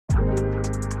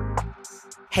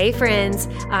Hey friends,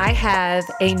 I have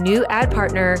a new ad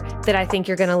partner that I think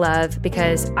you're going to love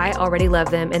because I already love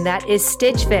them, and that is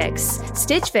Stitch Fix.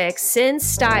 Stitch Fix sends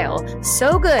style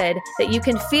so good that you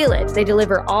can feel it. They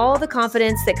deliver all the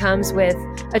confidence that comes with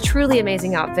a truly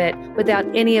amazing outfit without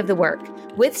any of the work.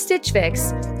 With Stitch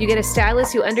Fix, you get a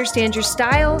stylist who understands your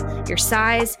style, your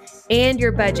size, and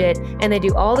your budget, and they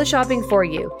do all the shopping for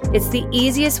you. It's the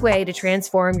easiest way to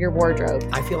transform your wardrobe.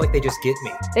 I feel like they just get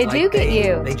me. They do get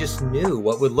you. They just knew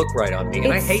what would look right on me.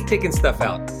 And I hate picking stuff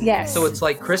out. Yes. So it's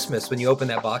like Christmas when you open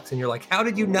that box and you're like, how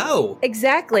did you know?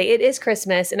 Exactly. It is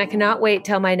Christmas, and I cannot wait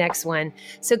till my next one.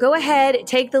 So go ahead,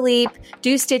 take the leap,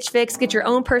 do Stitch Fix, get your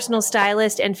own personal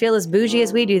stylist, and feel as bougie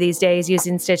as we do these days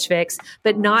using Stitch Fix,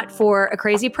 but not for a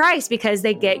crazy price because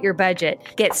they get your budget.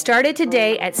 Get started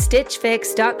today at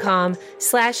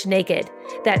stitchfix.com/naked.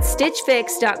 That's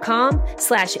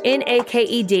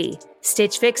stitchfix.com/NAKED.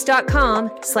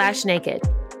 stitchfix.com/naked.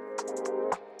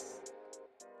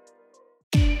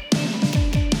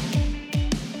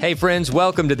 Hey friends,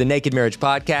 welcome to the Naked Marriage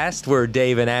Podcast. We're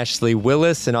Dave and Ashley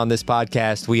Willis, and on this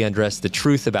podcast, we undress the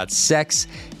truth about sex,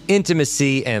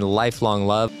 intimacy, and lifelong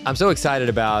love. I'm so excited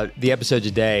about the episode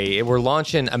today. We're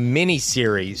launching a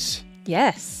mini-series.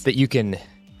 Yes. That you can...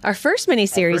 Our first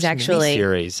mini-series, actually.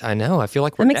 Mini-series. I know. I feel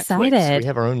like we're I'm Netflix. excited. We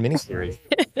have our own mini-series.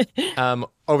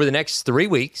 Over the next 3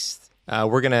 weeks,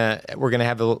 we're gonna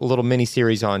have a little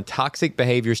mini-series on toxic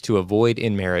behaviors to avoid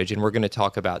in marriage, and we're going to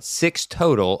talk about 6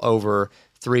 total over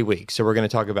 3 weeks. So we're going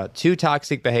to talk about 2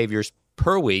 toxic behaviors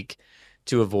per week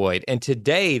to avoid. And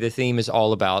today, the theme is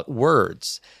all about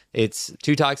words. It's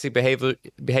 2 toxic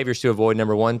behaviors to avoid.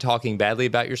 Number 1, talking badly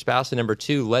about your spouse. And number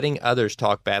 2, letting others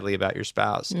talk badly about your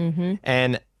spouse. Mm-hmm.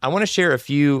 And I want to share a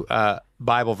few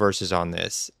Bible verses on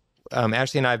this.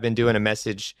 Ashley and I have been doing a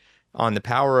message on the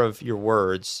power of your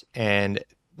words, and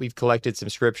we've collected some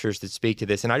scriptures that speak to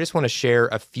this. And I just want to share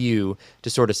a few to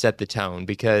sort of set the tone,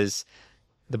 because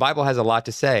the Bible has a lot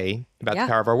to say about the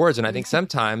power of our words. And I think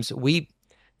sometimes we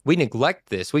neglect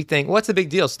this. We think, what's the big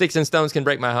deal? Sticks and stones can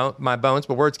break my bones,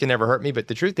 but words can never hurt me. But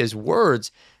the truth is, words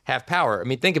have power. I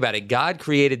mean, think about it. God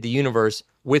created the universe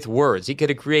with words. He could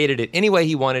have created it any way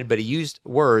he wanted, but he used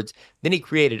words. Then he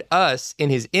created us in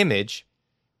his image,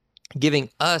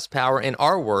 giving us power in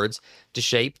our words to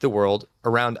shape the world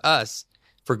around us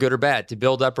for good or bad, to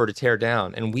build up or to tear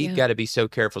down. And we've got to be so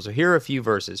careful. So here are a few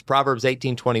verses. Proverbs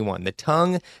 18:21. The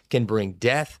tongue can bring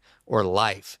death or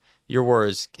life. Your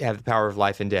words have the power of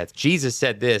life and death. Jesus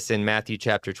said this in Matthew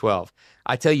chapter 12.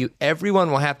 I tell you,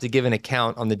 everyone will have to give an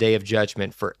account on the day of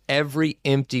judgment for every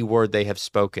empty word they have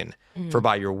spoken. For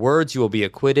by your words you will be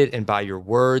acquitted, and by your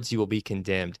words you will be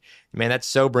condemned. Man, that's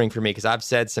sobering for me, because I've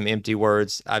said some empty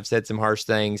words. I've said some harsh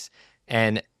things.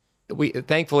 And we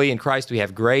thankfully in Christ we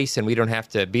have grace, and we don't have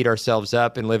to beat ourselves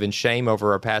up and live in shame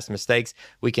over our past mistakes.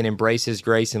 We can embrace his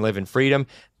grace and live in freedom.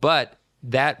 But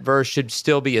that verse should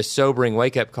still be a sobering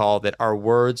wake-up call that our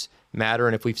words matter.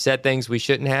 And if we've said things we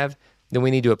shouldn't have, then we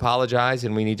need to apologize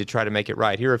and we need to try to make it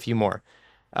right. Here are a few more.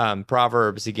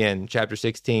 Proverbs, again, chapter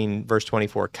 16, verse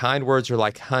 24. Kind words are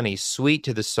like honey, sweet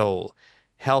to the soul,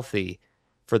 healthy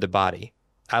for the body.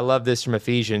 I love this from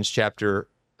Ephesians chapter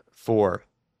 4.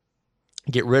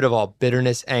 Get rid of all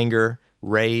bitterness, anger,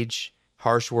 rage,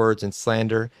 harsh words, and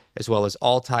slander, as well as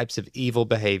all types of evil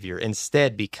behavior.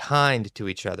 Instead, be kind to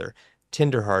each other,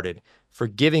 tenderhearted,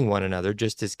 forgiving one another,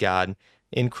 just as God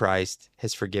in Christ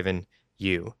has forgiven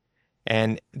you.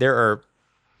 And there's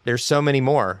so many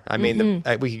more. I mean,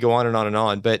 we could go on and on and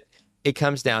on, but it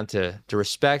comes down to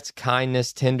respect,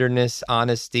 kindness, tenderness,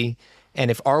 honesty. And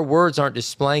if our words aren't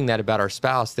displaying that about our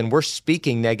spouse, then we're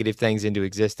speaking negative things into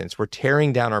existence. We're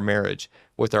tearing down our marriage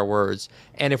with our words.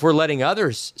 And if we're letting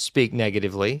others speak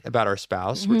negatively about our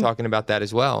spouse, we're talking about that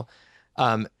as well,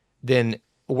 then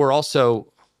we're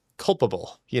also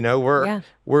culpable. You know,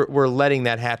 we're letting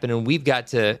that happen. And we've got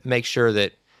to make sure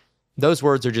that those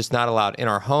words are just not allowed in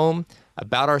our home,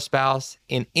 about our spouse,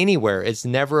 in anywhere. It's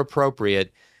never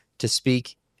appropriate to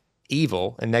speak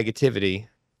evil and negativity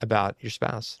about your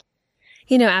spouse.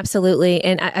 You know, absolutely.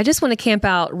 And I just want to camp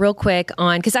out real quick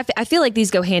on, because I feel like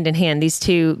these go hand in hand, these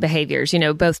two behaviors, you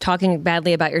know, both talking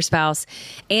badly about your spouse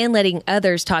and letting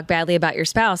others talk badly about your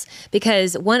spouse,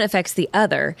 because one affects the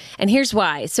other. And here's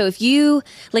why. So if you,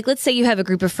 like, let's say you have a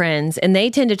group of friends and they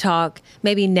tend to talk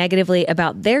maybe negatively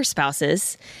about their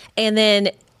spouses, and then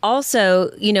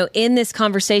also, you know, in this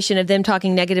conversation of them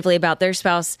talking negatively about their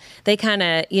spouse, they kind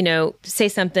of, you know, say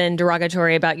something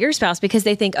derogatory about your spouse because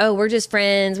they think, oh, we're just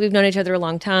friends. We've known each other a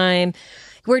long time.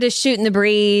 We're just shooting the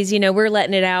breeze. You know, we're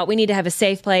letting it out. We need to have a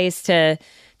safe place to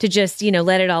just, you know,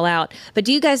 let it all out. But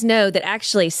do you guys know that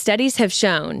actually studies have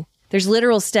shown There's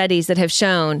literal studies that have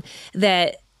shown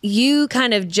that you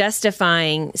kind of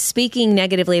justifying speaking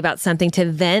negatively about something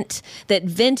to vent, that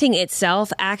venting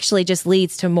itself actually just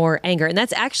leads to more anger. And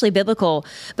that's actually biblical.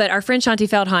 But our friend Shanti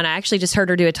Feldhahn, I actually just heard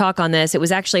her do a talk on this. It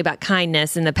was actually about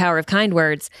kindness and the power of kind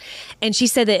words. And she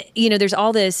said that, there's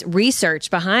all this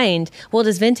research behind, well,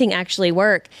 does venting actually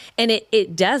work? And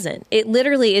it doesn't. It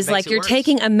literally is like you're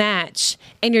taking a match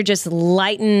and you're just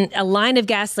lighting a line of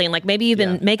gasoline. Like maybe you've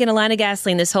been making a line of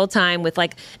gasoline this whole time with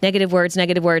like negative words. And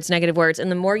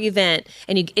the more you vent,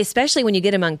 and especially when you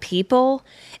get among people,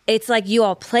 it's like you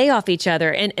all play off each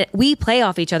other, and we play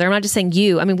off each other. I'm not just saying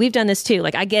you. I mean, we've done this too.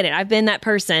 Like, I get it. I've been that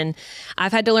person.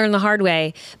 I've had to learn the hard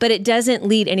way, but it doesn't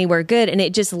lead anywhere good. And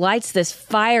it just lights this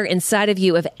fire inside of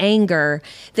you of anger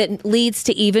that leads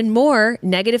to even more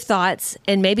negative thoughts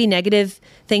and maybe negative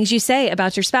things you say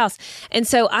about your spouse. And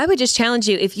so I would just challenge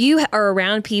you, if you are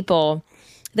around people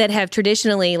that have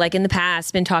traditionally, like in the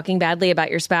past, been talking badly about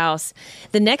your spouse,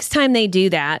 the next time they do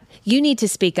that, you need to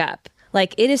speak up.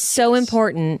 Like, it is so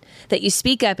important that you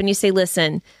speak up and you say,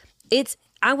 listen,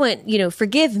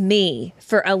 forgive me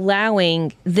for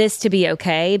allowing this to be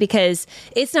okay, because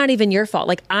it's not even your fault.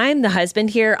 Like, I'm the husband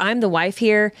here, I'm the wife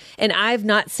here, and I've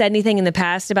not said anything in the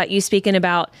past about you speaking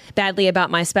badly about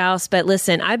my spouse. But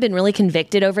listen, I've been really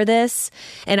convicted over this.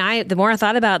 And the more I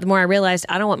thought about it, the more I realized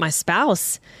I don't want my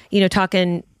spouse,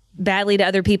 talking badly to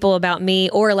other people about me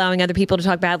or allowing other people to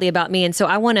talk badly about me. And so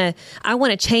I want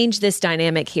to change this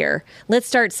dynamic here. Let's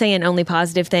start saying only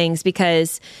positive things,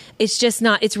 because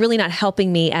it's really not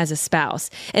helping me as a spouse.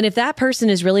 And if that person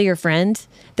is really your friend,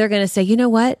 they're going to say, you know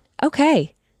what?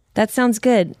 Okay, that sounds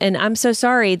good. And I'm so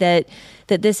sorry that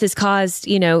this has caused,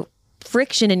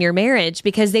 friction in your marriage,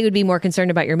 because they would be more concerned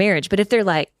about your marriage. But if they're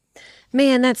like,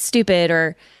 man, that's stupid,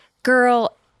 or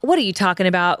girl, what are you talking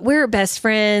about? We're best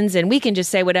friends and we can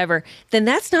just say whatever, then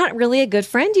that's not really a good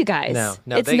friend, you guys. No,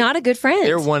 it's not a good friend.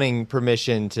 They're wanting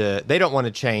permission they don't want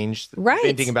to change, right,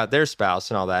 thinking about their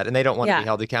spouse and all that, and they don't want to be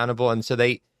held accountable. And so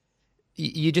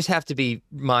you just have to be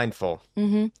mindful.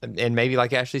 Mm-hmm. And maybe,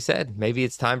 like Ashley said, maybe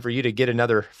it's time for you to get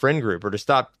another friend group, or to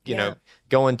stop,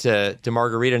 going to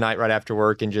margarita night right after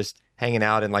work and just hanging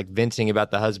out and like venting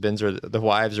about the husbands or the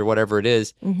wives or whatever it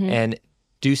is, and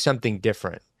do something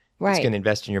different. Right. It's going to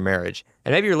invest in your marriage.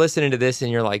 And maybe you're listening to this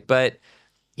and you're like, but,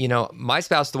 my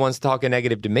spouse is the one's talking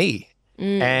negative to me.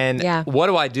 What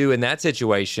do I do in that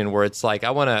situation where it's like,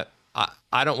 I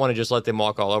don't want to just let them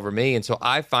walk all over me. And so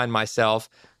I find myself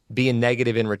being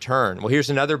negative in return. Well,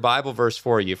 here's another Bible verse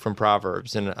for you from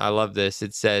Proverbs. And I love this.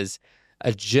 It says,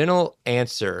 a gentle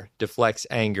answer deflects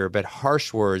anger, but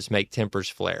harsh words make tempers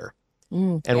flare.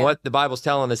 What the Bible's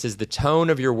telling us is the tone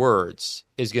of your words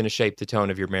is going to shape the tone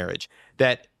of your marriage.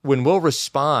 That when we'll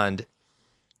respond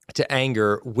to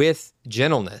anger with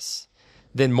gentleness,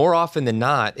 then more often than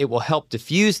not, it will help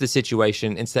diffuse the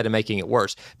situation instead of making it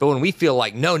worse. But when we feel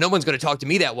like, no one's going to talk to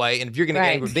me that way, and if you're going to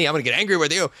get angry with me, I'm going to get angry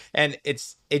with you. And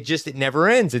it never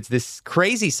ends. It's this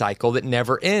crazy cycle that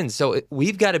never ends. So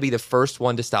we've got to be the first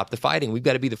one to stop the fighting. We've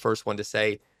got to be the first one to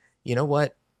say, you know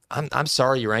what? I'm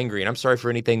sorry you're angry, and I'm sorry for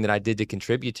anything that I did to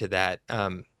contribute to that.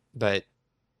 But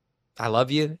I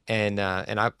love you, and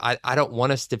I don't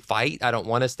want us to fight. I don't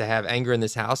want us to have anger in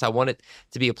this house. I want it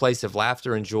to be a place of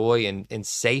laughter and joy and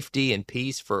safety and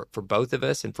peace for both of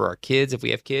us and for our kids if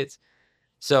we have kids.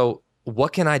 So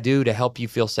what can I do to help you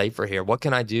feel safer here? What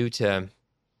can I do to...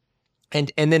 And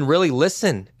then really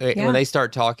listen when they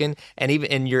start talking,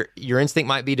 and your instinct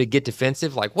might be to get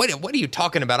defensive, like what are you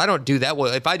talking about? I don't do that.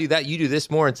 Well, if I do that, you do this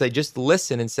more, and say just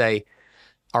listen and say,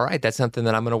 all right, that's something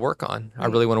that I'm going to work on. I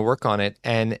really want to work on it,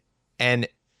 and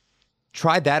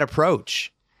try that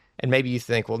approach. And maybe you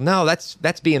think, well, no, that's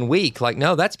being weak. Like,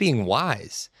 no, that's being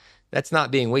wise. That's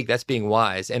not being weak. That's being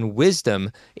wise. And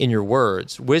wisdom in your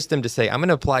words. Wisdom to say, I'm going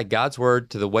to apply God's word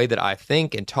to the way that I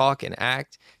think and talk and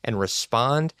act and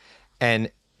respond.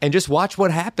 And just watch what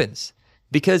happens,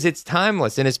 because it's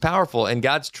timeless and it's powerful, and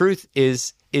God's truth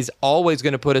is always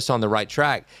going to put us on the right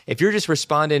track. If you're just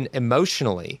responding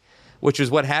emotionally, which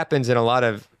is what happens in a lot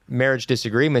of marriage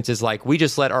disagreements, is like we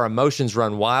just let our emotions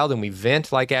run wild and we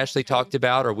vent like Ashley talked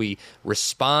about, or we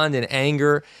respond in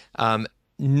anger.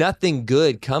 Nothing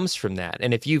good comes from that.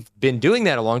 And if you've been doing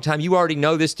that a long time, you already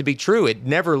know this to be true. It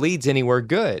never leads anywhere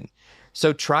good.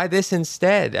 So try this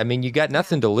instead. I mean, you got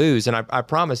nothing to lose, and I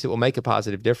promise it will make a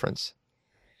positive difference.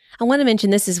 I want to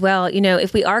mention this as well.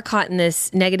 If we are caught in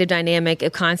this negative dynamic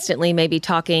of constantly maybe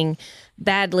talking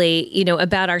badly,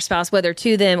 about our spouse, whether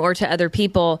to them or to other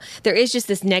people, there is just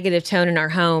this negative tone in our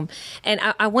home. And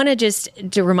I want to just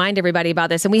to remind everybody about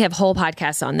this. And we have whole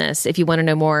podcasts on this if you want to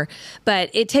know more. But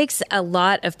it takes a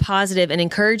lot of positive and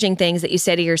encouraging things that you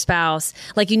say to your spouse.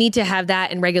 Like you need to have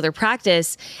that in regular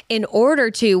practice in order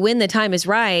to, when the time is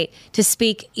right, to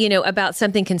speak, about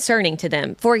something concerning to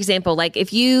them. For example, like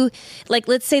if you,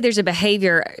 let's say there's a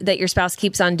behavior that your spouse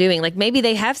keeps on doing, like maybe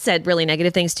they have said really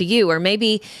negative things to you, or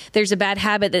maybe there's a bad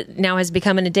habit that now has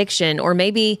become an addiction, or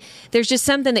maybe there's just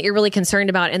something that you're really concerned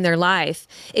about in their life.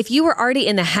 If you were already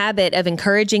in the habit of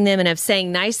encouraging them and of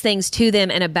saying nice things to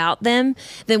them and about them,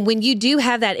 then when you do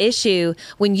have that issue,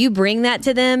 when you bring that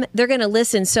to them, they're going to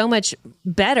listen so much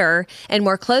better and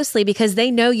more closely because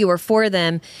they know you are for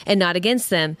them and not against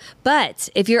them. But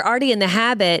if you're already in the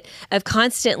habit of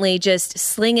constantly just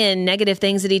slinging negative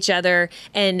things at each other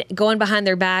and going behind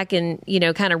their back and,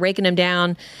 kind of raking them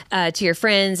down to your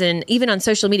friends and even on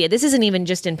social media, this isn't even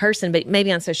just in person, but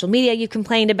maybe on social media, you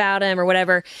complained about them or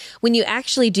whatever. When you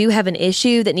actually do have an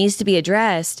issue that needs to be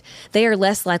addressed, they are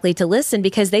less likely to listen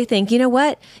because they think, you know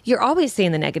what? You're always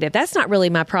seeing the negative. That's not really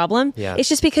my problem. Yeah. It's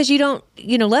just because you don't,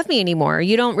 love me anymore.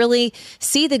 You don't really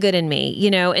see the good in me,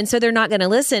 and so they're not going to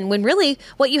listen when really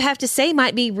what you have to say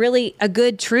might be really a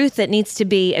good truth that needs to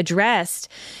be addressed.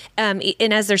 And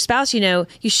as their spouse, you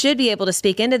should be able to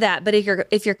speak into that. But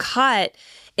if you're caught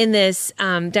in this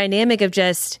dynamic of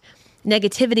just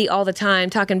negativity all the time,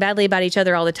 talking badly about each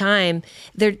other all the time,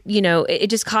 it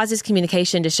just causes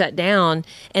communication to shut down.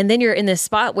 And then you're in this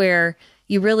spot where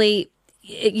you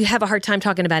have a hard time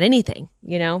talking about anything,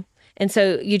 And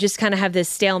so you just kind of have this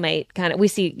stalemate we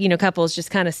see, couples just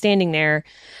kind of standing there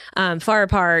far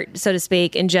apart, so to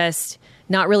speak, and just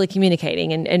not really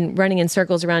communicating and running in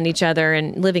circles around each other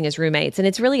and living as roommates. And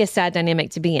it's really a sad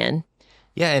dynamic to be in.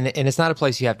 Yeah, and it's not a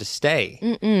place you have to stay.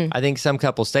 Mm-mm. I think some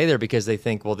couples stay there because they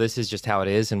think, well, this is just how it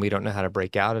is and we don't know how to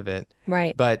break out of it.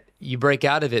 Right. But you break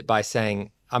out of it by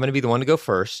saying, I'm going to be the one to go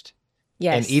first.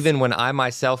 Yes. And even when I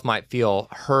myself might feel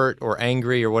hurt or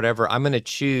angry or whatever, I'm going to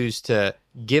choose to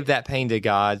give that pain to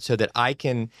God so that I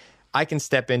can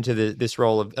step into this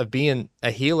role of being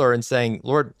a healer and saying,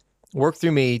 Lord, work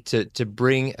through me to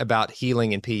bring about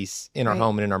healing and peace in our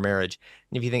home and in our marriage.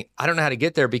 And if you think, I don't know how to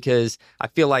get there because I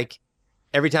feel like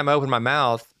every time I open my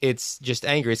mouth, it's just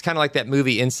angry. It's kind of like that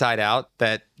movie Inside Out,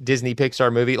 that Disney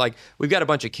Pixar movie. Like, we've got a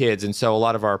bunch of kids, and so a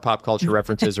lot of our pop culture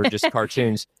references are just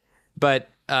cartoons. But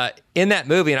in that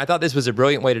movie, and I thought this was a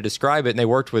brilliant way to describe it, and they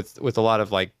worked with a lot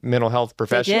of like mental health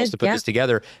professionals to put this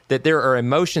together, that there are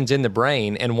emotions in the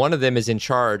brain, and one of them is in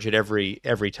charge at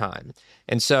every time.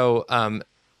 And so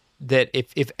that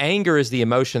if anger is the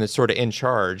emotion that's sort of in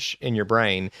charge in your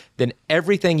brain, then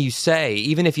everything you say,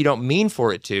 even if you don't mean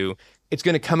for it to, it's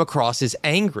going to come across as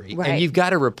angry. Right. And you've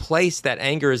got to replace that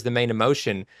anger as the main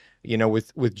emotion,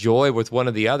 with joy, with one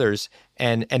of the others.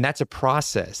 And that's a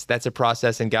process. That's a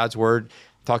process. And God's word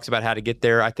talks about how to get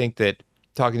there. I think that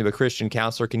talking to a Christian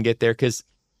counselor can get there because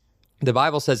the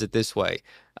Bible says it this way.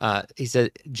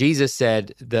 Jesus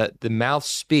said the mouth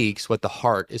speaks what the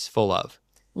heart is full of.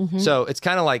 Mm-hmm. So it's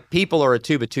kind of like people are a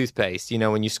tube of toothpaste.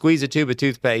 When you squeeze a tube of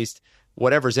toothpaste,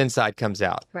 whatever's inside comes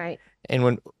out. Right. And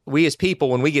when we as people,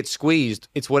 when we get squeezed,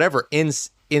 it's whatever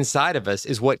inside of us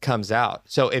is what comes out.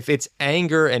 So if it's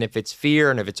anger and if it's fear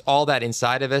and if it's all that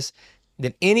inside of us,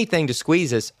 then anything to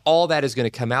squeeze us, all that is going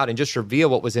to come out and just reveal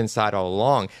what was inside all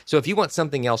along. So if you want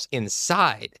something else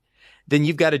inside, then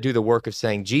you've got to do the work of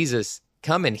saying, Jesus,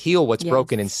 come and heal what's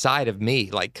broken inside of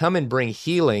me. Like, come and bring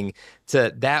healing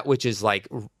to that which is like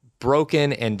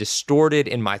broken and distorted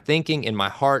in my thinking, in my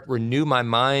heart. Renew my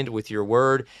mind with your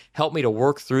word. Help me to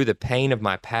work through the pain of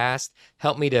my past.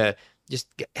 Help me to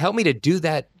do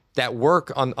that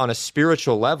work on a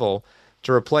spiritual level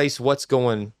to replace what's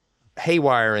going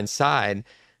haywire inside.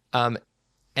 And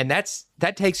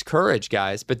that takes courage,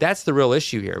 guys. But that's the real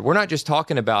issue here. We're not just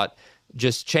talking about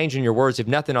just changing your words if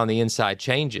nothing on the inside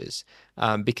changes,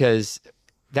 because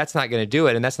that's not going to do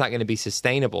it, and that's not going to be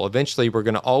sustainable. Eventually, we're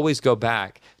going to always go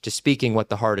back to speaking what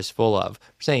the heart is full of.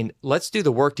 We're saying, let's do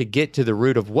the work to get to the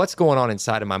root of what's going on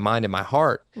inside of my mind and my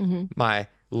heart. Mm-hmm. My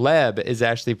leb is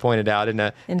actually pointed out in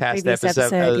a past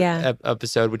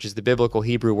episode, which is the biblical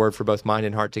Hebrew word for both mind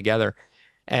and heart together.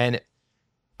 And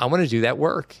I want to do that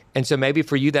work. And so maybe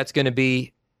for you, that's going to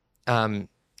be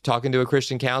talking to a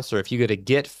Christian counselor. If you go to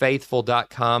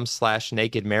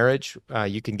getfaithful.com/nakedmarriage,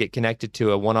 you can get connected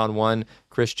to a one-on-one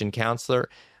Christian counselor.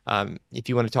 If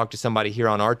you want to talk to somebody here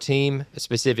on our team,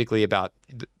 specifically about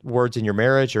words in your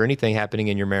marriage or anything happening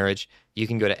in your marriage, you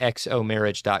can go to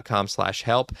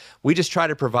xomarriage.com/help. We just try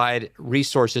to provide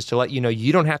resources to let you know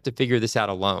you don't have to figure this out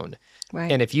alone.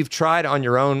 Right. And if you've tried on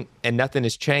your own and nothing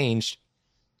has changed,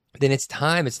 then it's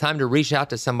time to reach out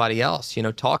to somebody else.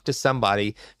 Talk to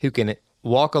somebody who can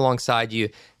walk alongside you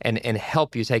and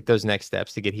help you take those next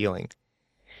steps to get healing.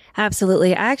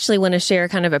 Absolutely. I actually want to share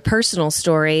kind of a personal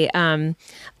story,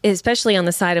 especially on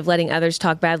the side of letting others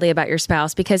talk badly about your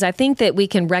spouse, because I think that we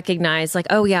can recognize like,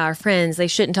 oh yeah, our friends, they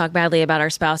shouldn't talk badly about our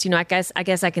spouse. I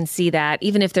guess I can see that,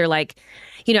 even if they're like,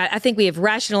 I think we have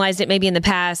rationalized it maybe in the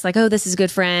past, like, oh, this is a good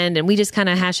friend, and we just kind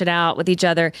of hash it out with each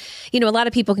other. A lot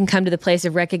of people can come to the place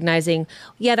of recognizing,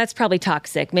 yeah, that's probably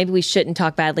toxic. Maybe we shouldn't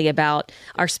talk badly about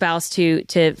our spouse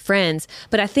to friends.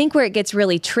 But I think where it gets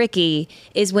really tricky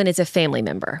is when it's a family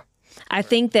member. I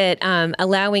think that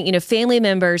allowing, family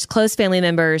members, close family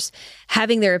members,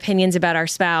 having their opinions about our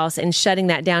spouse and shutting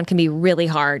that down can be really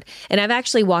hard. And I've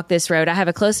actually walked this road. I have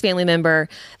a close family member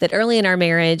that early in our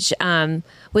marriage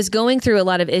was going through a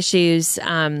lot of issues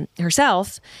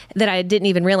herself that I didn't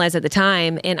even realize at the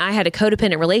time. And I had a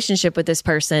codependent relationship with this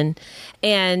person.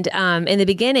 And in the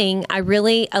beginning, I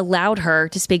really allowed her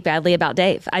to speak badly about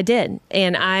Dave. I did.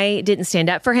 And I didn't stand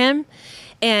up for him.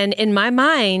 And in my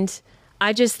mind,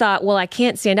 I just thought, well, I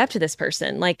can't stand up to this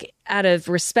person, like out of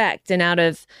respect and out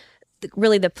of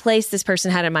really the place this person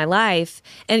had in my life.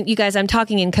 And you guys, I'm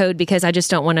talking in code because I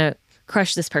just don't want to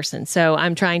crush this person. So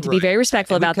I'm trying to be very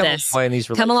respectful about this.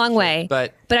 Come a long way.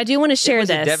 But I do want to share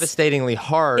this. It was a devastatingly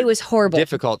hard, it was horrible,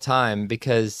 difficult time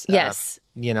because, yes,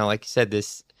 like you said,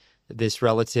 this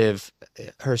relative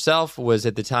herself was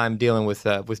at the time dealing with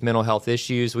mental health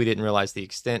issues. We didn't realize the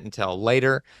extent until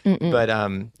later, but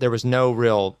there was no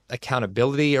real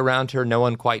accountability around her. No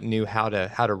one quite knew how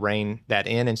to rein that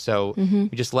in, and so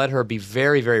we just let her be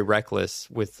very, very reckless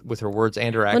with her words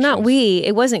and her actions. Well, not we.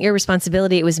 It wasn't your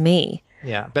responsibility. It was me.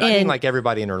 Yeah, but I mean, like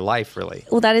everybody in her life, really.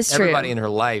 Well, that is true. Everybody in her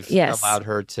life allowed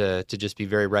her to just be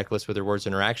very reckless with her words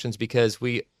and her actions because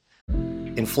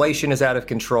inflation is out of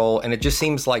control, and it just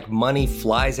seems like money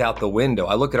flies out the window.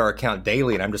 I look at our account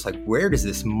daily, and I'm just like, where does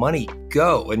this money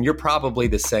go? And you're probably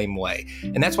the same way.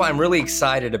 And that's why I'm really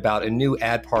excited about a new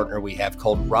ad partner we have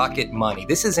called Rocket Money.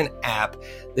 This is an app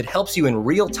that helps you in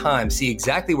real time see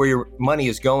exactly where your money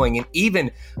is going. And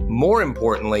even more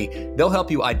importantly, they'll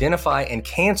help you identify and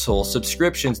cancel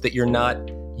subscriptions that you're not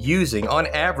using. On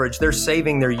average, they're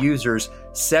saving their users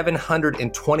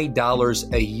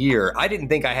 $720 a year. I didn't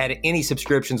think I had any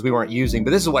subscriptions we weren't using, but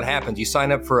this is what happens. You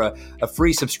sign up for a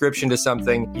free subscription to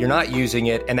something, you're not using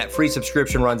it, and that free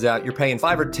subscription runs out. You're paying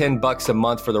 $5 or $10 a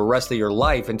month for the rest of your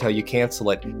life until you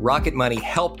cancel it. Rocket Money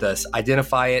helped us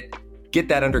identify it, get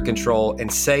that under control,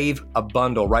 and save a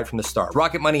bundle right from the start.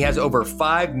 Rocket Money has over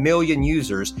 5 million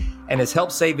users and has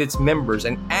helped save its members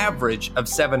an average of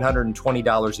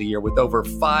 $720 a year with over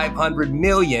 500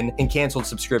 million in canceled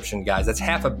subscription, guys. That's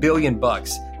 $500 million.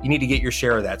 You need to get your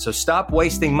share of that. So stop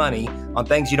wasting money on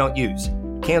things you don't use.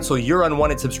 Cancel your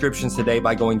unwanted subscriptions today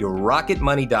by going to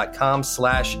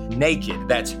rocketmoney.com/naked.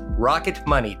 That's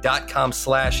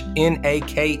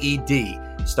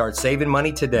rocketmoney.com/NAKED. Start saving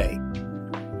money today.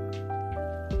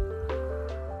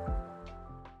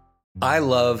 I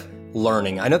love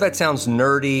learning. I know that sounds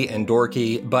nerdy and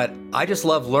dorky, but I just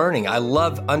love learning. I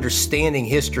love understanding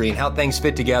history and how things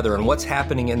fit together and what's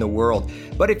happening in the world.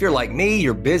 But if you're like me,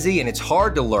 you're busy and it's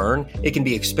hard to learn. It can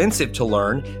be expensive to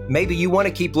learn. Maybe you want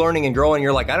to keep learning and growing.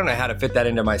 You're like, I don't know how to fit that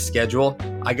into my schedule.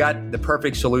 I got the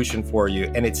perfect solution for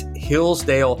you, and it's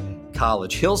Hillsdale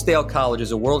College. Hillsdale College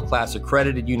is a world-class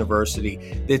accredited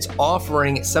university that's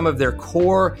offering some of their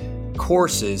core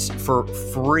courses for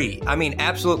free. I mean,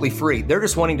 absolutely free. They're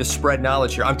just wanting to spread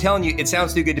knowledge here. I'm telling you, it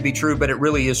sounds too good to be true, but it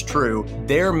really is true.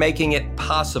 They're making it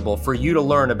possible for you to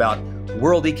learn about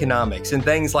world economics and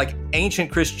things like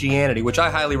ancient Christianity, which I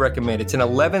highly recommend. It's an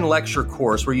 11-lecture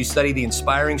course where you study the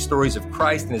inspiring stories of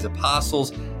Christ and his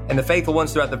apostles and the faithful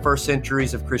ones throughout the first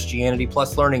centuries of Christianity,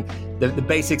 plus learning the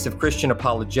basics of Christian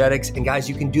apologetics. And guys,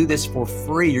 you can do this for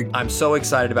free. I'm so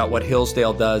excited about what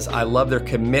Hillsdale does. I love their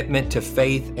commitment to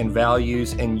faith and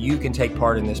values, and you can take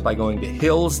part in this by going to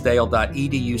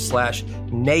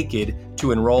hillsdale.edu/naked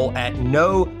to enroll at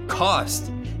no cost.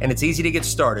 And it's easy to get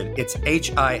started. It's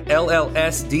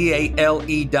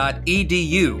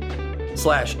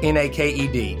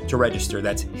hillsdale.edu/NAKED to register.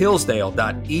 That's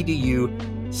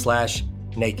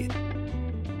hillsdale.edu/naked.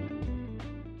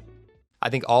 I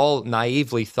think all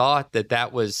naively thought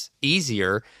that was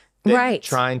easier than right.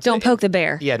 Trying to don't poke the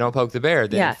bear. Yeah, don't poke the bear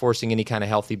than enforcing any kind of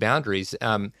healthy boundaries.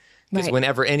 Because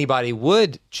whenever anybody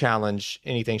would challenge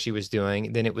anything she was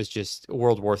doing, then it was just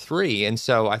World War III. And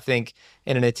so I think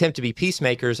in an attempt to be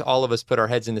peacemakers, all of us put our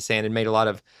heads in the sand and made a lot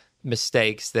of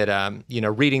mistakes that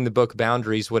reading the book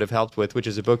Boundaries would have helped with, which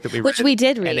is a book that we Which read, we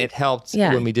did read. and it helped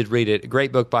when we did read it. A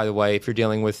great book, by the way, if you're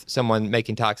dealing with someone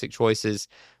making toxic choices.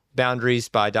 Boundaries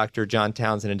by Dr. John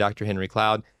Townsend and Dr. Henry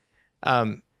Cloud.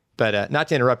 But not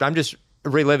to interrupt, I'm just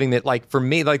reliving that. Like for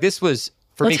me, like this was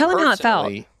for me tell him how it felt.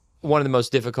 personally one of the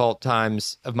most difficult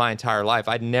times of my entire life.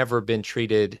 I'd never been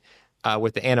treated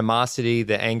with the animosity,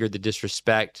 the anger, the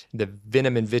disrespect, the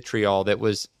venom and vitriol that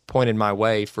was pointed my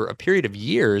way for a period of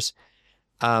years.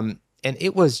 And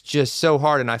it was just so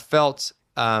hard. And I felt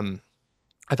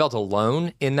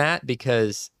alone in that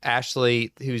because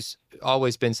Ashley, who's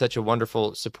always been such a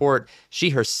wonderful support,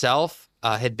 she herself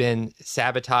had been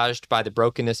sabotaged by the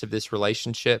brokenness of this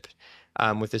relationship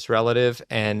with this relative.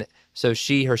 And so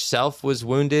she herself was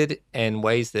wounded in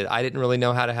ways that I didn't really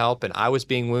know how to help. And I was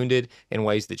being wounded in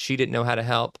ways that she didn't know how to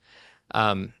help.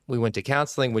 We went to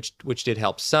counseling, which did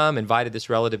help some, invited this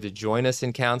relative to join us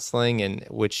in counseling, and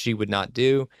which she would not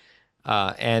do.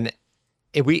 And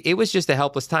it was just a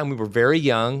helpless time. We were very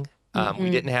young. We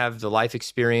didn't have the life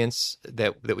experience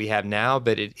that we have now,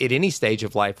 but at any stage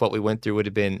of life, what we went through would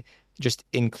have been just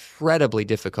incredibly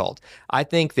difficult. I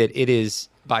think that it is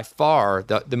by far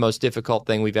the most difficult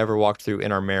thing we've ever walked through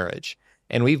in our marriage.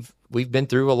 And we've been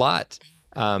through a lot.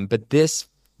 But this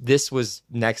was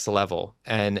next level.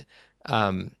 And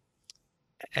I'm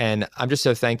just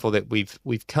so thankful that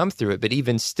we've come through it. But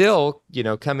even still,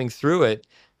 coming through it,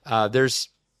 there's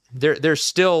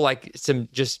still like some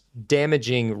just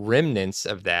damaging remnants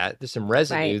of that. There's some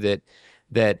residue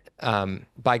that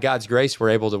by God's grace we're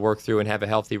able to work through and have a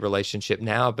healthy relationship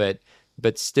now.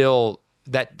 But still,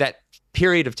 that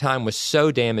period of time was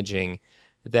so damaging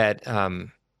that I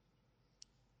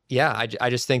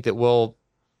just think that we'll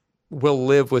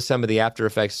live with some of the after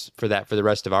effects for that for the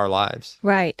rest of our lives.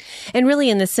 Right. And really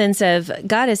in the sense of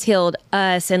God has healed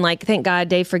us, and like, thank God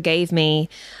Dave forgave me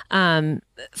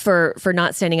for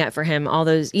not standing up for him all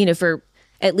those, for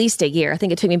at least a year. I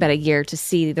think it took me about a year to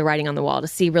see the writing on the wall, to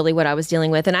see really what I was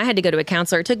dealing with. And I had to go to a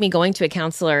counselor. It took me going to a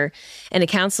counselor and a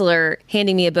counselor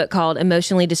handing me a book called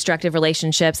Emotionally Destructive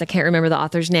Relationships. I can't remember the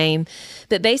author's name,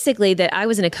 but basically that I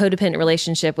was in a codependent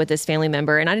relationship with this family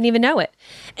member and I didn't even know it.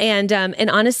 And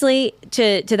honestly,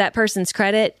 to that person's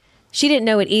credit, she didn't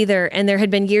know it either. And there had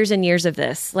been years and years of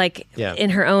this, in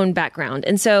her own background.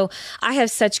 And so I have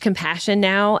such compassion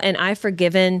now, and I've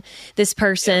forgiven this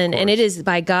person. And it is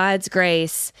by God's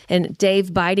grace and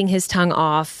Dave biting his tongue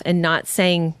off and not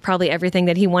saying probably everything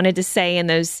that he wanted to say in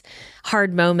those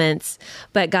hard moments.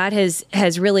 But God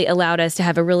has really allowed us to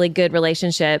have a really good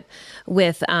relationship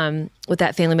with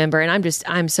that family member. And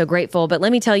I'm so grateful. But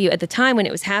let me tell you, at the time when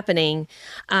it was happening,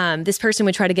 this person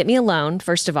would try to get me alone,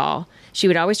 first of all. She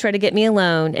would always try to get me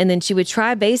alone. And then she would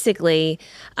try basically,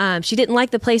 she didn't like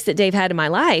the place that Dave had in my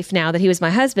life now that he was my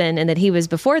husband and that he was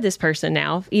before this person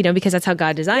now, because that's how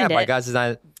God designed it. By God's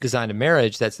designed a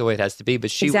marriage, that's the way it has to be. But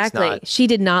she was not she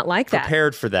did not like that.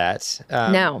 Prepared for that.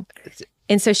 No.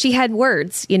 And so she had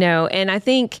words, and I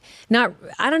think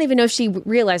I don't even know if she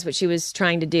realized what she was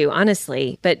trying to do,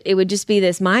 honestly, but it would just be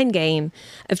this mind game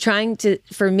of trying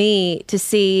for me to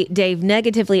see Dave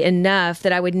negatively enough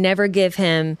that I would never give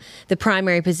him the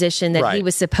primary position that he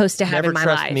was supposed to have in my life.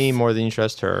 Never trust me more than you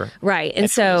trust her. Right.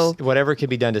 And so whatever could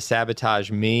be done to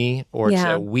sabotage me or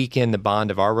to weaken the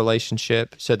bond of our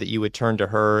relationship so that you would turn to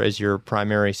her as your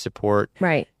primary support.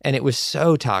 Right. And it was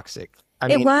so toxic.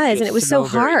 It was so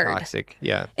hard. Toxic.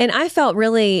 Yeah. And I felt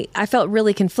really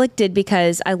conflicted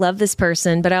because I love this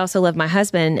person, but I also love my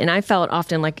husband. And I felt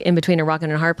often like in between a rock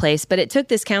and a hard place. But it took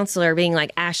this counselor being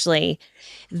like, Ashley,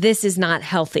 this is not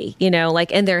healthy,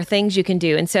 and there are things you can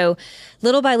do. And so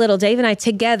little by little, Dave and I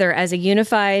together as a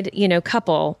unified,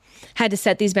 couple had to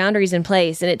set these boundaries in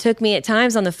place. And it took me at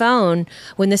times on the phone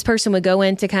when this person would go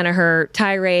into kind of her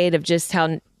tirade of just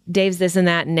how Dave's this and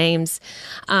that and names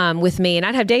with me. And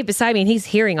I'd have Dave beside me and he's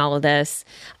hearing all of this.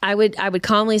 I would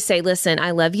calmly say, listen,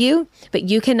 I love you, but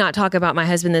you cannot talk about my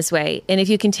husband this way. And if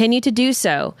you continue to do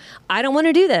so, I don't want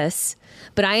to do this,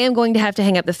 but I am going to have to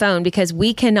hang up the phone because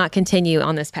we cannot continue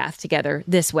on this path together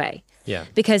this way. Yeah.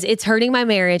 Because it's hurting my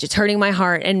marriage, it's hurting my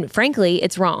heart, and frankly,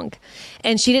 it's wrong.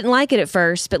 And she didn't like it at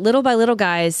first, but little by little,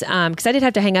 guys, because I did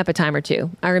have to hang up a time or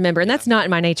two, I remember. And that's not in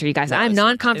my nature, you guys. I'm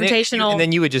non-confrontational. And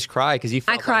then you would just cry because you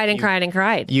felt I cried and cried and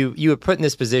cried. You were put in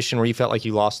this position where you felt like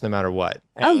you lost no matter what.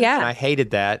 And I hated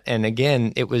that. And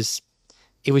again, it was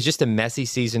just a messy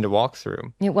season to walk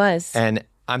through. It was. And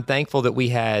I'm thankful that we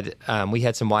had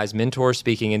some wise mentors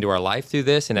speaking into our life through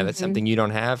this, and if it's something you don't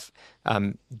have,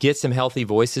 get some healthy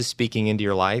voices speaking into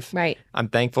your life. Right. I'm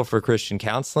thankful for Christian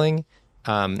counseling.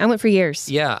 I went for years.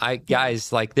 Yeah,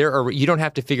 guys, you don't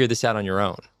have to figure this out on your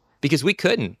own because we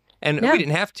couldn't. And No. we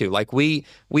didn't have to. Like we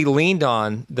leaned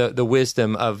on the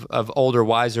wisdom of older,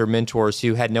 wiser mentors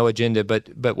who had no agenda but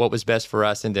what was best for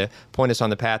us and to point us on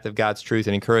the path of God's truth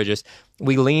and encourage us.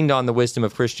 We leaned on the wisdom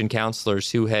of Christian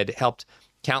counselors who had helped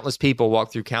countless people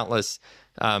walk through countless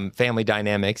family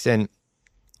dynamics. And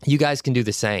you guys can do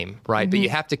the same, right? But you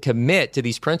have to commit to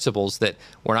these principles that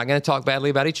we're not going to talk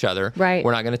badly about each other. Right.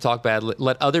 We're not going to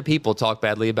let other people talk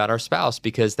badly about our spouse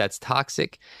because that's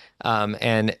toxic.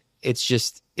 And it's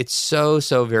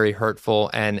so very hurtful.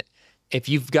 And if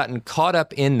you've gotten caught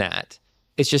up in that,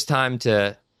 it's just time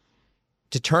to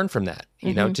turn from that,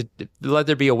 you know, to let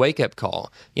there be a wake-up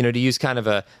call, you know, to use kind of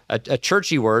a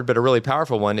churchy word, but a really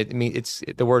powerful one.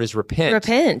 The word is repent.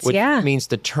 Repent, which yeah. means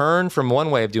to turn from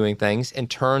one way of doing things and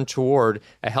turn toward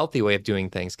a healthy way of doing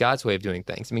things, God's way of doing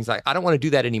things. It means like, I don't want to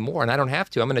do that anymore, and I don't have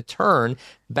to. I'm going to turn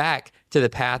back to the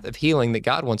path of healing that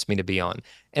God wants me to be on.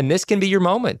 And this can be your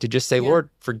moment to just say, Lord,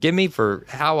 forgive me for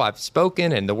how I've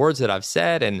spoken and the words that I've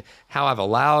said and how I've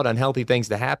allowed unhealthy things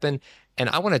to happen. And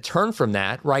I want to turn from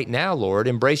that right now, Lord,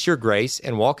 embrace your grace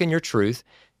and walk in your truth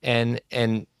and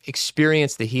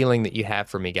experience the healing that you have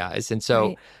for me, guys. And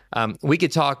so we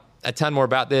could talk a ton more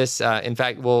about this. In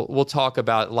fact, we'll talk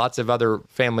about lots of other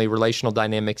family relational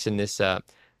dynamics in this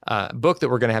book that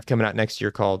we're going to have coming out next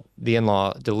year called The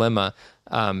In-Law Dilemma,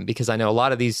 because I know a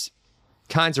lot of these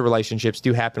kinds of relationships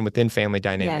do happen within family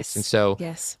dynamics. Yes. And so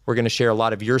Yes. we're going to share a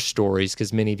lot of your stories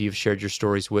because many of you have shared your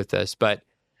stories with us. But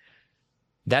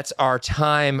that's our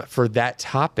time for that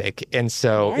topic. And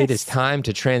so it is time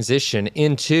to transition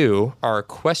into our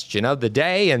question of the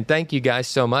day. And thank you guys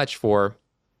so much for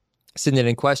sending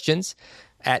in questions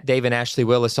at Dave and Ashley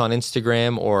Willis on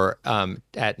Instagram or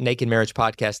at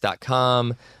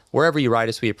nakedmarriagepodcast.com. Wherever you write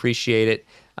us, we appreciate it.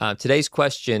 Today's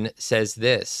question says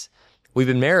this: we've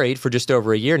been married for just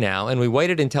over a year now, and we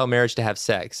waited until marriage to have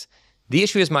sex. The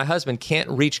issue is my husband can't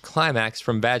reach climax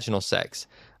from vaginal sex.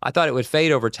 I thought it would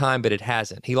fade over time, but it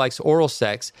hasn't. He likes oral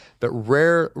sex, but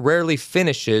rarely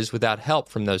finishes without help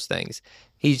from those things.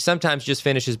 He sometimes just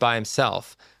finishes by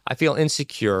himself. I feel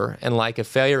insecure and like a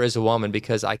failure as a woman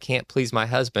because I can't please my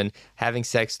husband having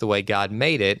sex the way God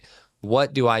made it.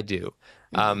 What do I do?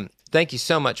 Thank you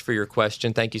so much for your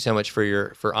question. Thank you so much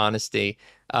for honesty.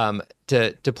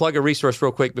 To plug a resource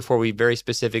real quick before we very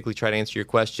specifically try to answer your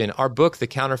question, our book, The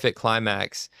Counterfeit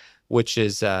Climax, which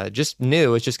is just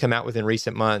new. It's just come out within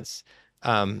recent months.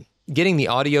 Getting the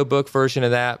audiobook version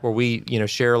of that, where we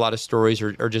share a lot of stories,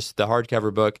 or just the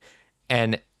hardcover book,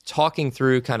 and talking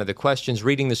through kind of the questions,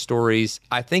 reading the stories,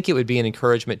 I think it would be an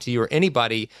encouragement to you or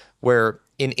anybody where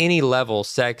in any level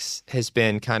sex has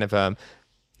been kind of an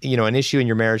issue in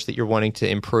your marriage that you're wanting to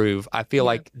improve. I feel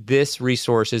like this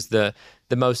resource is the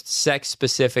most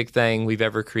sex-specific thing we've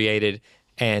ever created,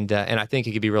 and I think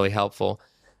it could be really helpful.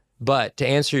 But to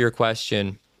answer your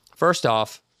question, first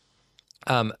off,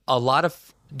 a lot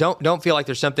of don't feel like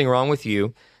there's something wrong with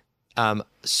you.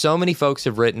 So many folks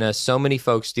have written us. So many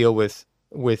folks deal with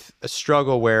a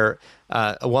struggle where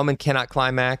a woman cannot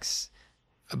climax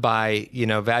by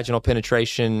vaginal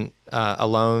penetration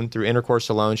alone, through intercourse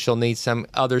alone. She'll need some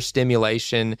other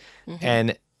stimulation,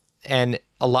 and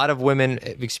a lot of women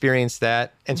have experienced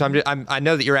that. And so I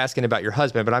know that you're asking about your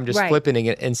husband, but I'm just flipping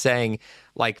it and saying,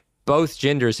 like, both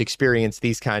genders experience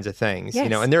these kinds of things,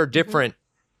 and there are different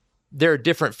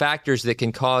factors that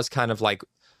can cause kind of like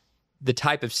the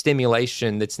type of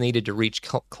stimulation that's needed to reach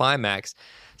climax.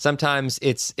 Sometimes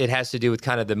it has to do with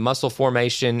kind of the muscle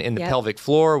formation in the pelvic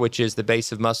floor, which is the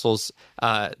base of muscles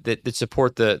that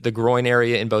support the groin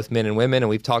area in both men and women. And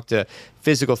we've talked to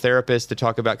physical therapists to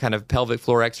talk about kind of pelvic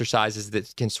floor exercises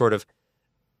that can sort of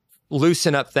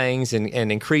loosen up things and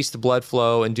increase the blood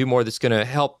flow and do more that's going to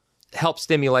help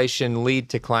stimulation lead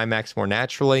to climax more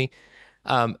naturally.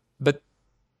 But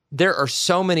there are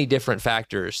so many different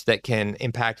factors that can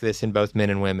impact this in both men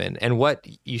and women. And what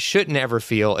you shouldn't ever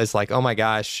feel is like, oh my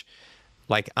gosh,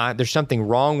 like there's something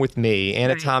wrong with me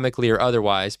anatomically or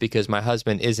otherwise because my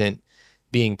husband isn't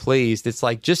being pleased. It's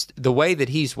like just the way that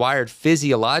he's wired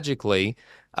physiologically,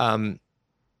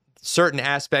 certain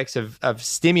aspects of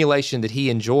stimulation that he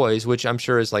enjoys, which I'm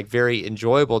sure is like very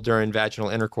enjoyable during vaginal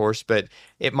intercourse, but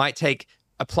it might take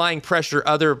applying pressure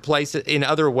other places in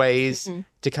other ways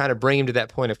to kind of bring him to that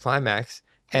point of climax.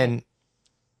 And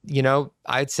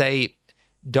I'd say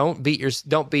don't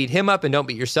beat him up and don't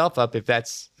beat yourself up if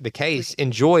that's the case.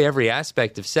 Enjoy every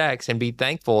aspect of sex and be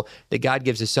thankful that God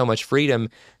gives us so much freedom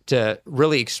to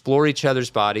really explore each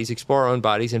other's bodies, explore our own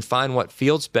bodies, and find what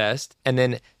feels best, and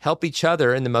then help each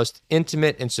other in the most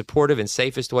intimate and supportive and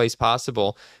safest ways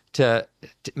possible to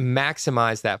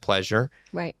maximize that pleasure.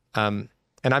 Right.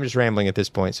 and I'm just rambling at this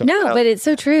point. So No, but it's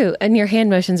so true. And your hand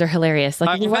motions are hilarious.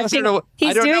 Like you're watching,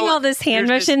 he's doing all this hand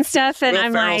motion stuff, and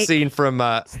I'm like, scene from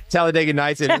Talladega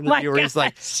Nights, an interview where he's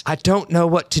like, I don't know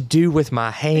what to do with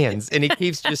my hands, and he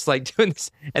keeps just like doing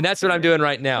this, and that's what I'm doing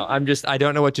right now. I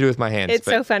don't know what to do with my hands. It's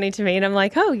so funny to me, and I'm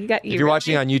like, oh, if you're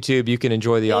watching on YouTube, you can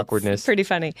enjoy the awkwardness. Pretty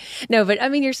funny. No, but I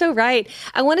mean, you're so right.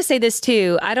 I want to say this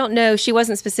too. I don't know. She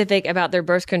wasn't specific about their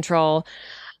birth control.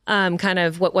 Kind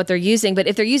of what they're using. But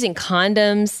if they're using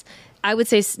condoms, I would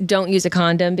say don't use a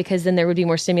condom because then there would be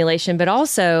more stimulation. But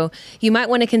also, you might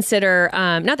want to consider,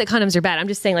 not that condoms are bad. I'm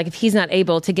just saying, like, if he's not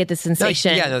able to get the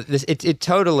sensation. It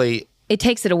totally... It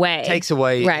takes it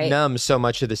away. Right. Numbs so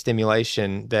much of the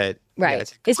stimulation that...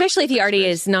 Right. Yeah, especially if he already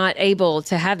is not able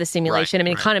to have the stimulation. Right, I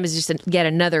mean, a condom is just yet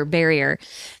another barrier.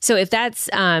 So if that's,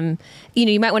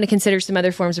 you might want to consider some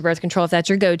other forms of birth control if that's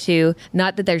your go-to.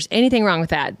 Not that there's anything wrong with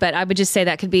that, but I would just say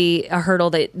that could be a hurdle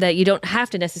that you don't have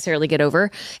to necessarily get over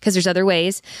because there's other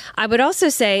ways. I would also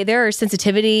say there are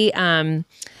sensitivity,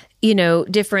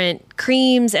 different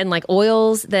creams and like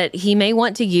oils that he may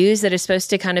want to use that is supposed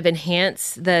to kind of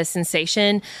enhance the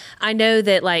sensation. I know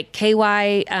that like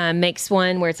KY makes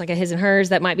one where it's like a his and hers.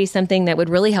 That might be something that would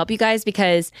really help you guys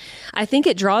because I think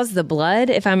it draws the blood.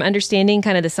 If I'm understanding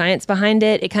kind of the science behind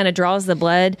it, it kind of draws the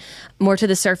blood more to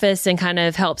the surface and kind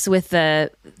of helps with the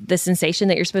sensation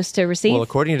that you're supposed to receive. Well,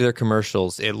 according to their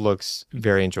commercials, it looks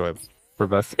very enjoyable for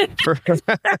both.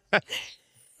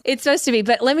 It's supposed to be,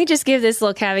 but let me just give this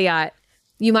little caveat.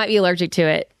 You might be allergic to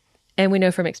it, and we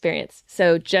know from experience.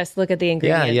 So just look at the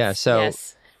ingredients. Yeah. So,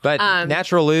 yes. But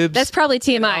natural lubes. That's probably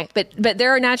TMI, but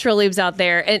there are natural lubes out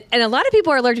there, and a lot of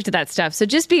people are allergic to that stuff. So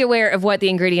just be aware of what the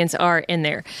ingredients are in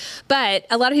there. But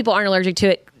a lot of people aren't allergic to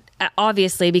it,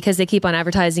 obviously, because they keep on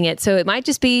advertising it. So it might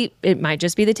just be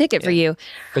the ticket for you.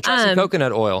 But try some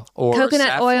coconut oil or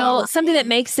safflower. Something that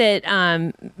makes it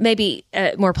maybe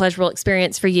a more pleasurable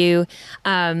experience for you.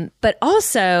 But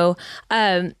also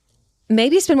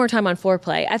maybe spend more time on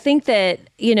foreplay. I think that,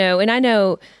 and I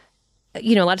know,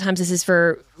 a lot of times this is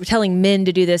for telling men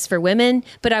to do this for women,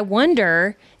 but I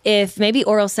wonder if maybe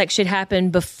oral sex should happen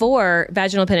before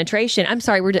vaginal penetration. I'm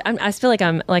sorry, I feel like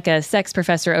I'm like a sex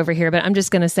professor over here, but I'm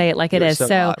just going to say it like it is. So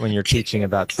hot when you're teaching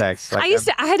about sex. Like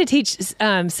I had to teach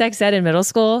sex ed in middle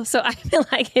school, so I feel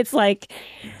like it's like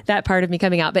that part of me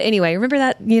coming out. But anyway, remember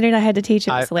that unit I had to teach?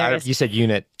 It was hilarious. You said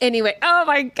unit. Anyway, oh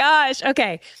my gosh.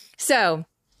 Okay, so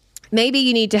maybe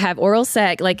you need to have oral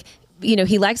sex, like,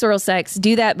 he likes oral sex,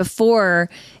 do that before,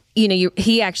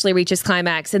 he actually reaches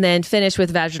climax and then finish with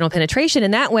vaginal penetration.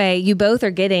 And that way you both are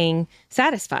getting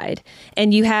satisfied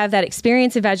and you have that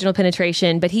experience of vaginal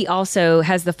penetration, but he also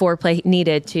has the foreplay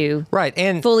needed to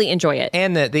and fully enjoy it.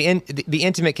 And the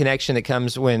intimate connection that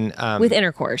comes when, with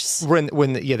intercourse,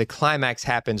 when the climax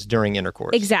happens during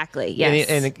intercourse. Exactly. Yes.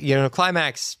 And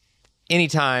climax,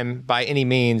 anytime by any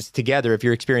means together, if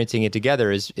you're experiencing it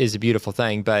together, is a beautiful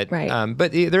thing. But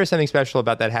but there is something special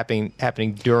about that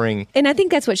happening during. And I think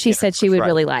that's what she said she would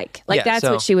really like. That's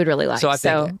what she would really like. So I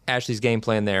think Ashley's game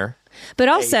plan there. But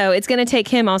also, it's going to take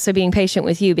him also being patient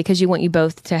with you because you want you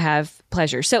both to have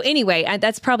pleasure. So anyway,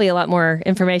 that's probably a lot more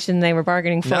information than they were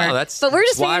bargaining for. No, but we're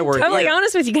just being totally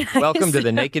honest with you guys. Welcome to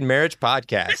the Naked Marriage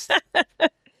Podcast,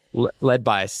 led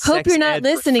by a sex Hope you're not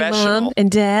listening, Mom and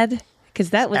Dad.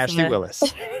 Because that was Ashley Willis,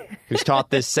 who's taught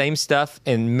this same stuff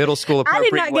in middle school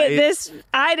appropriate ways.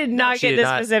 I did not get this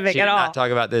specific at all. She did not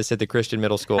talk about this at the Christian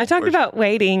middle school. I talked about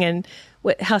waiting and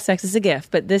how sex is a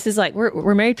gift, but this is like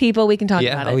we're married people. We can talk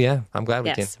about it. Oh yeah, I'm glad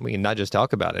we can not just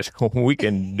talk about it. We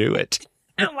can do it.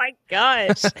 Oh my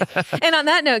gosh. And on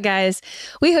that note, guys,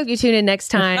 we hope you tune in next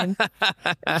time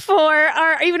for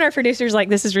even our producers like,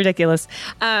 this is ridiculous.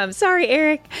 Sorry,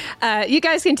 Eric. You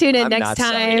guys can tune in next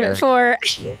time for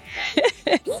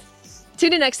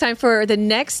tune in next time for the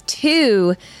next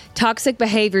 2 toxic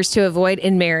behaviors to avoid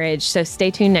in marriage. So stay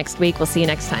tuned next week. We'll see you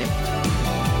next time.